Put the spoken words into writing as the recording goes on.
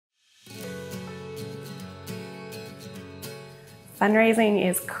Fundraising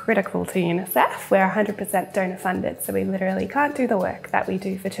is critical to UNICEF. We're 100% donor funded, so we literally can't do the work that we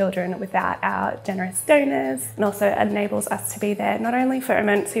do for children without our generous donors, and also enables us to be there not only for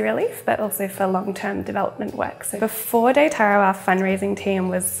emergency relief, but also for long-term development work. So before Dataro, our fundraising team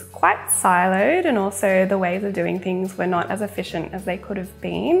was quite siloed, and also the ways of doing things were not as efficient as they could have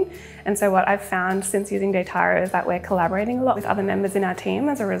been. And so what I've found since using Dataro is that we're collaborating a lot with other members in our team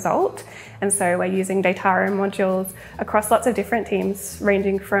as a result. And so we're using Dataro modules across lots of different teams,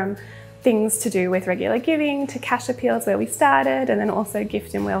 ranging from things to do with regular giving to cash appeals where we started, and then also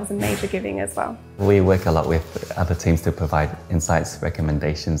gift in wills and major giving as well. We work a lot with other teams to provide insights,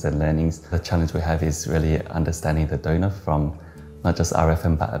 recommendations and learnings. The challenge we have is really understanding the donor from not just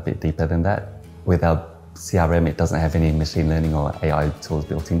RFM but a bit deeper than that. With our CRM, it doesn't have any machine learning or AI tools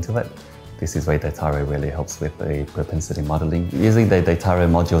built into it. This is where Dataro really helps with the propensity modeling. Using the Dataro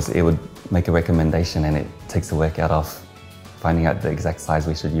modules, it would make a recommendation and it takes the work out of finding out the exact size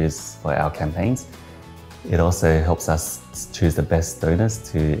we should use for our campaigns. It also helps us choose the best donors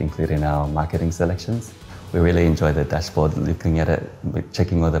to include in our marketing selections. We really enjoy the dashboard, looking at it,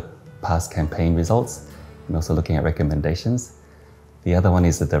 checking all the past campaign results and also looking at recommendations. The other one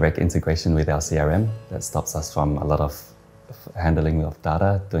is the direct integration with our CRM. That stops us from a lot of handling of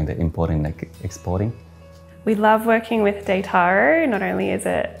data, doing the importing and exporting. We love working with Dataro. Not only is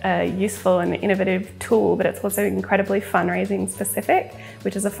it a useful and innovative tool, but it's also incredibly fundraising specific,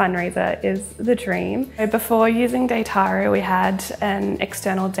 which as a fundraiser is the dream. So before using Dataro, we had an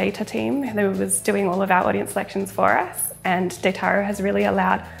external data team who was doing all of our audience selections for us. And Dataro has really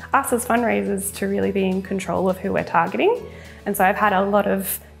allowed us as fundraisers to really be in control of who we're targeting. And so I've had a lot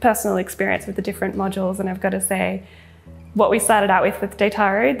of personal experience with the different modules, and I've got to say, what we started out with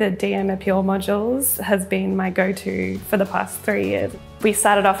Dataro, the DM appeal modules, has been my go-to for the past 3 years. We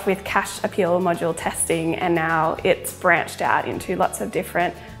started off with cash appeal module testing, and now it's branched out into lots of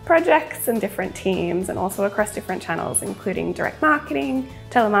different projects and different teams, and also across different channels, including direct marketing,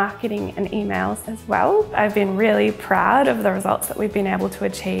 telemarketing and emails as well. I've been really proud of the results that we've been able to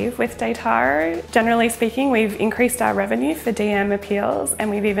achieve with Dataro. Generally speaking, we've increased our revenue for DM appeals, and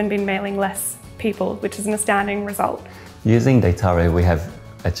we've even been mailing less people, which is an astounding result. Using Dataro, we have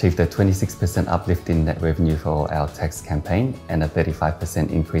achieved a 26% uplift in net revenue for our text campaign and a 35%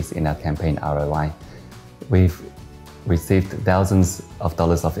 increase in our campaign ROI. We've received thousands of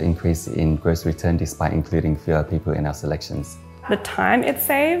dollars of increase in gross return despite including fewer people in our selections. The time it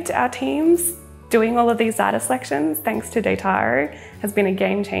saved our teams doing all of these data selections, thanks to Dataro, has been a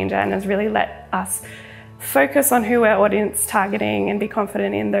game changer and has really let us focus on who we're audience targeting and be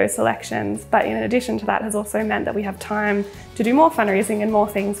confident in those selections. But in addition to that, has also meant that we have time to do more fundraising and more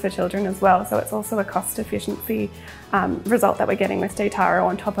things for children as well. So it's also a cost efficiency result that we're getting with Dataro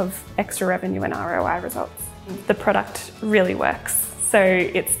on top of extra revenue and ROI results. The product really works, so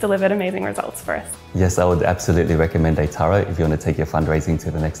it's delivered amazing results for us. Yes, I would absolutely recommend Dataro if you want to take your fundraising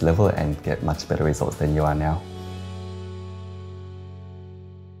to the next level and get much better results than you are now.